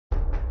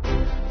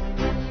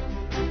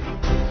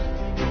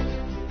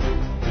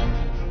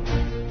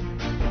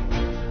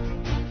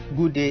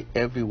Good day,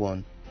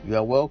 everyone. You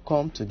are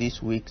welcome to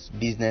this week's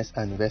Business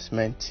and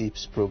Investment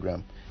Tips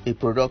program, a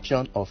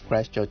production of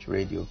Christ Church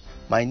Radio.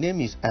 My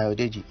name is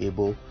Ayodeji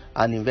Ebo,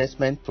 an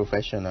investment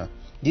professional.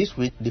 This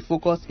week, the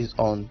focus is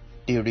on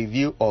the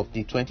review of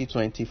the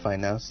 2020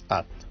 Finance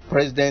Act.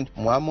 President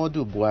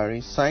Muhammadu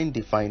Buhari signed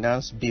the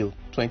Finance Bill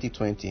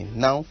 2020,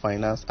 now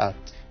Finance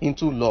Act,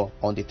 into law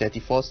on the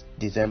 31st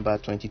December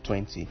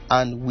 2020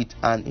 and with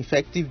an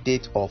effective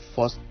date of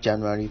 1st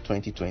January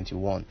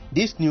 2021.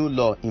 This new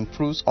law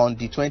improves on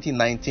the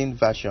 2019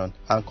 version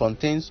and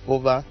contains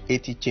over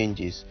 80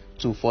 changes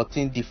to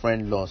 14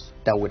 different laws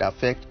that would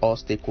affect all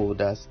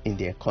stakeholders in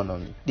the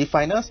economy. The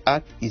Finance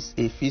Act is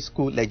a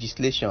fiscal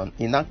legislation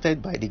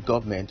enacted by the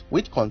government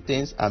which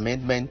contains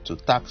amendments to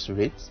tax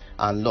rates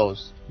and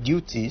laws,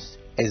 duties,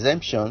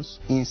 exemptions,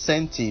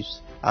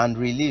 incentives, and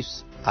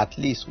reliefs at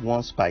least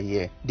once per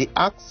year. The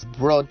Act's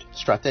broad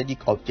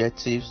strategic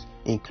objectives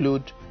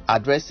include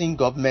addressing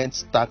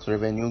government's tax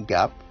revenue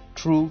gap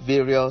through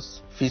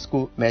various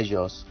fiscal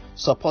measures,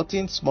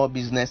 supporting small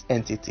business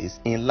entities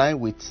in line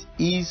with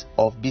ease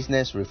of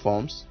business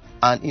reforms,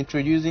 and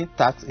introducing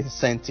tax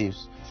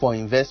incentives for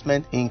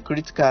investment in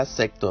critical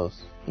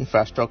sectors,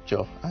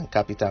 infrastructure, and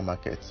capital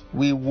markets.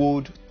 We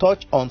would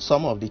touch on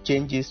some of the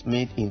changes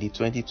made in the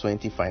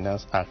 2020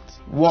 Finance Act.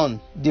 1.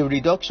 The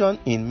reduction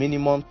in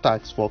minimum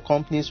tax for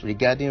companies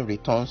regarding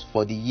returns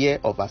for the year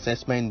of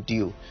assessment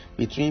due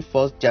between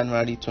 1st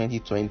January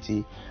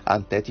 2020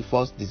 and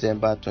 31st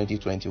December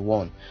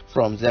 2021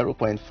 from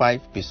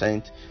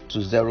 0.5% to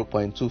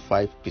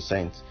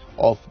 0.25%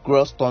 of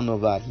gross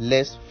turnover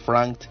less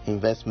franked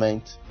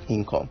investment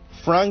income.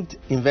 Franked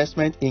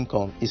investment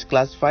income is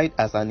classified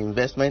as an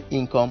investment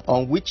income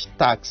on which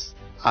tax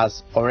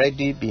has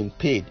already been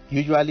paid,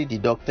 usually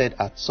deducted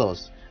at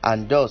source,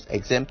 and thus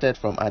exempted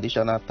from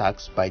additional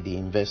tax by the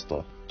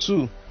investor.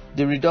 2.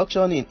 The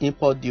reduction in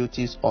import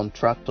duties on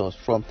tractors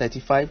from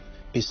 35%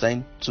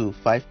 to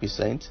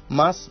 5%,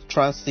 mass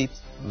transit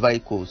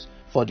vehicles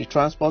for the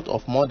transport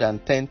of more than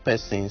 10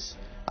 persons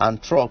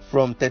and truck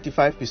from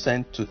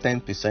 35% to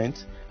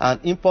 10%, and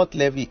import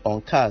levy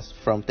on cars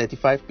from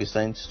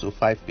 35% to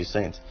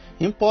 5%.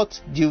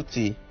 Import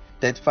duty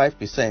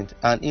 35%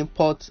 and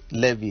import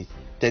levy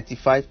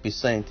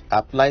 35%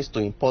 applies to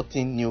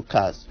importing new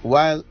cars,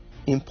 while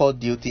import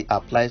duty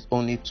applies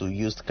only to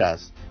used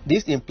cars.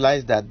 This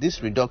implies that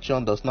this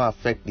reduction does not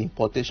affect the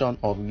importation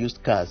of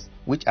used cars,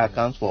 which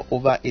accounts for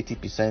over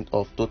 80%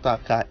 of total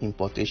car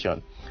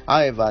importation.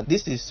 However,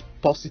 this is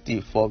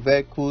positive for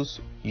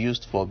vehicles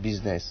used for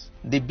business.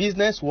 The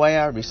Business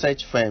Wire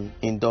research firm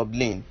in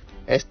Dublin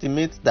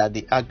estimates that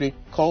the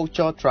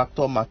agriculture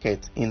tractor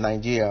market in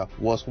Nigeria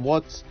was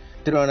worth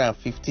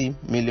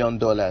 $350 million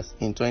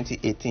in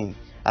 2018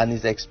 and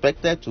is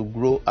expected to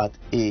grow at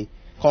a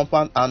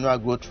compound annual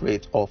growth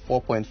rate of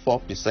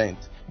 4.4%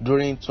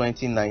 during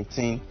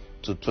 2019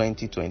 to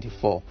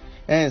 2024.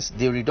 Hence,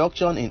 the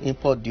reduction in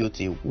import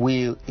duty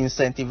will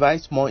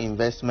incentivize more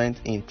investment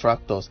in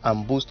tractors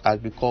and boost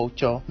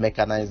agriculture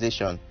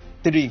mechanization.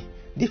 3.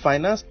 The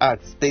Finance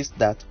Act states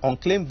that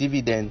unclaimed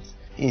dividends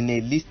in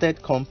a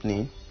listed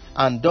company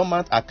and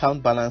dormant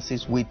account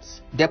balances with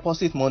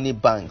deposit money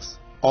banks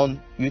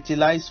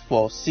unutilized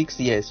for 6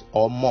 years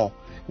or more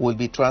will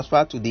be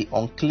transferred to the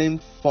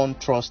Unclaimed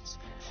Fund Trust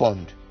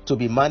Fund to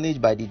be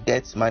managed by the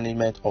Debt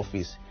Management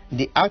Office.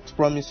 The Act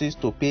promises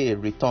to pay a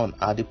return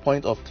at the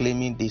point of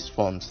claiming these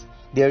funds.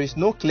 There is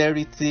no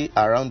clarity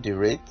around the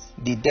rate,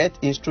 the debt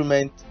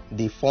instrument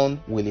the fund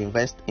will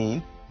invest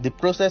in, the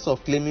process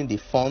of claiming the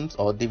funds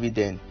or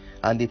dividend,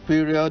 and the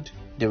period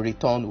the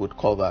return would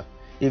cover.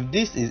 If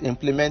this is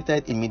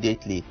implemented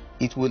immediately,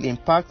 it will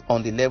impact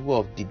on the level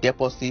of the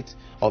deposit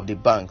of the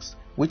banks,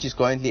 which is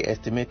currently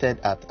estimated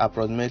at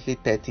approximately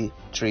 30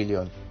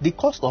 trillion. The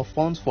cost of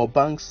funds for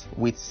banks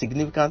with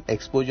significant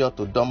exposure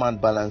to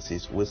dormant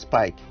balances will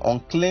spike.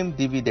 Unclaimed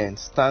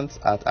dividends stands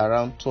at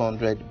around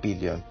 200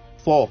 billion.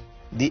 4.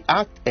 The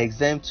Act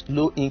exempts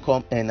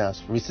low-income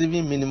earners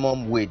receiving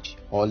minimum wage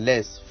or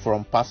less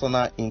from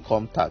personal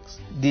income tax.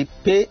 The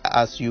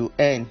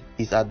pay-as-you-earn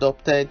is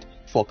adopted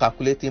for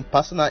calculating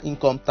personal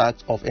income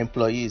tax of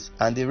employees,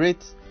 and the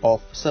rate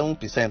of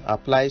 7%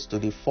 applies to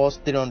the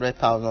first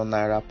 300,000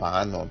 naira per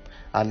annum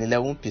and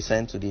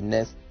 11% to the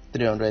next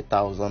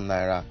 300,000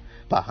 naira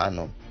per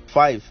annum.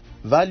 5.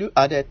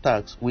 Value-added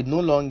tax will no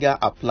longer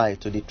apply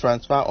to the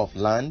transfer of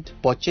land,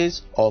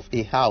 purchase of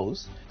a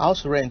house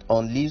rent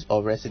on lease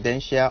of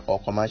residential or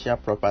commercial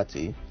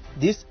property.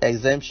 This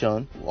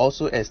exemption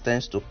also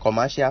extends to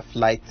commercial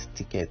flight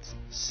tickets.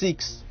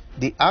 6.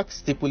 The Act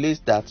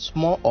stipulates that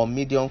small or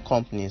medium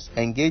companies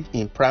engaged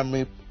in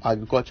primary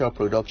agricultural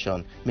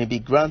production may be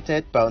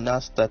granted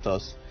pioneer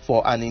status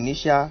for an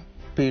initial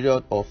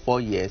period of 4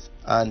 years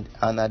and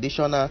an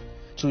additional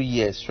 2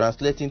 years,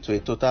 translating to a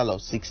total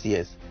of 6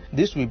 years.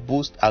 This will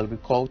boost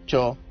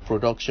agriculture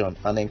production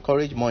and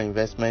encourage more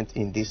investment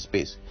in this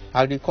space.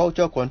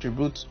 Agriculture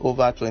contributes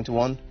over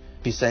 21%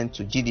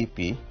 to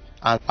GDP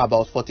and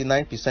about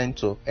 49%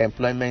 to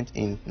employment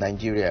in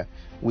Nigeria,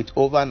 with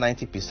over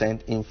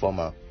 90%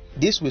 informal.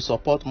 This will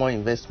support more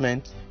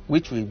investment,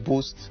 which will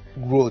boost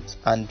growth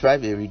and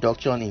drive a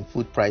reduction in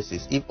food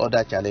prices if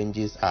other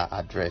challenges are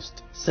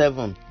addressed.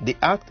 7. The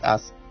Act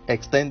has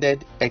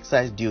extended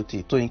excise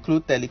duty to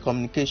include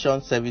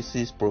telecommunication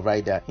services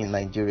provider in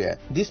Nigeria.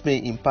 This may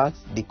impact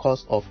the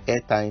cost of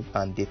airtime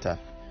and data.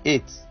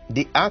 8.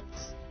 The Act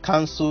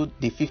cancelled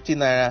the 50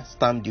 naira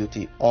stamp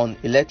duty on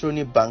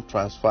electronic bank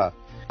transfer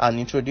and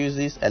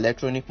introduces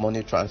electronic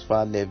money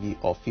transfer levy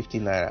of 50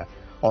 naira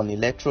on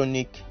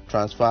electronic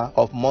transfer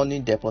of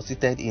money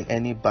deposited in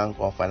any bank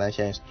or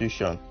financial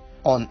institution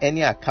on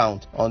any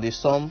account on the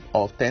sum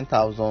of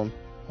 10,000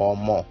 or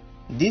more.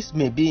 This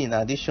may be in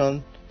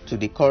addition to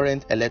the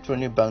current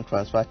electronic bank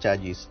transfer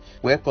charges,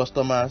 where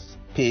customers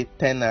pay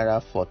 10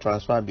 naira for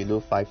transfer below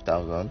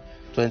 5,000,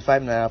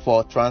 25 naira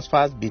for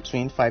transfers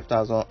between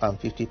 5,000 and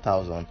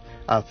 50,000,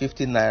 and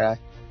 50 naira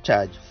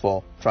charge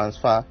for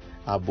transfer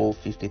above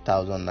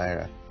 50,000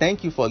 naira.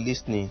 Thank you for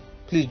listening.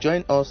 Please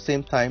join us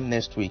same time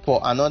next week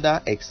for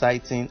another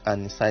exciting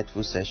and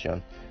insightful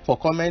session. For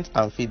comments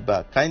and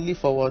feedback, kindly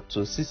forward to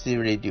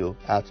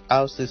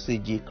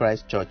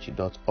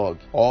ccradio@rccgchristchurch.org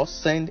or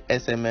send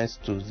SMS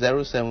to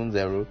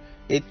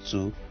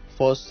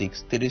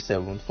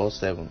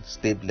 07082463747.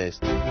 Stay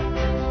blessed.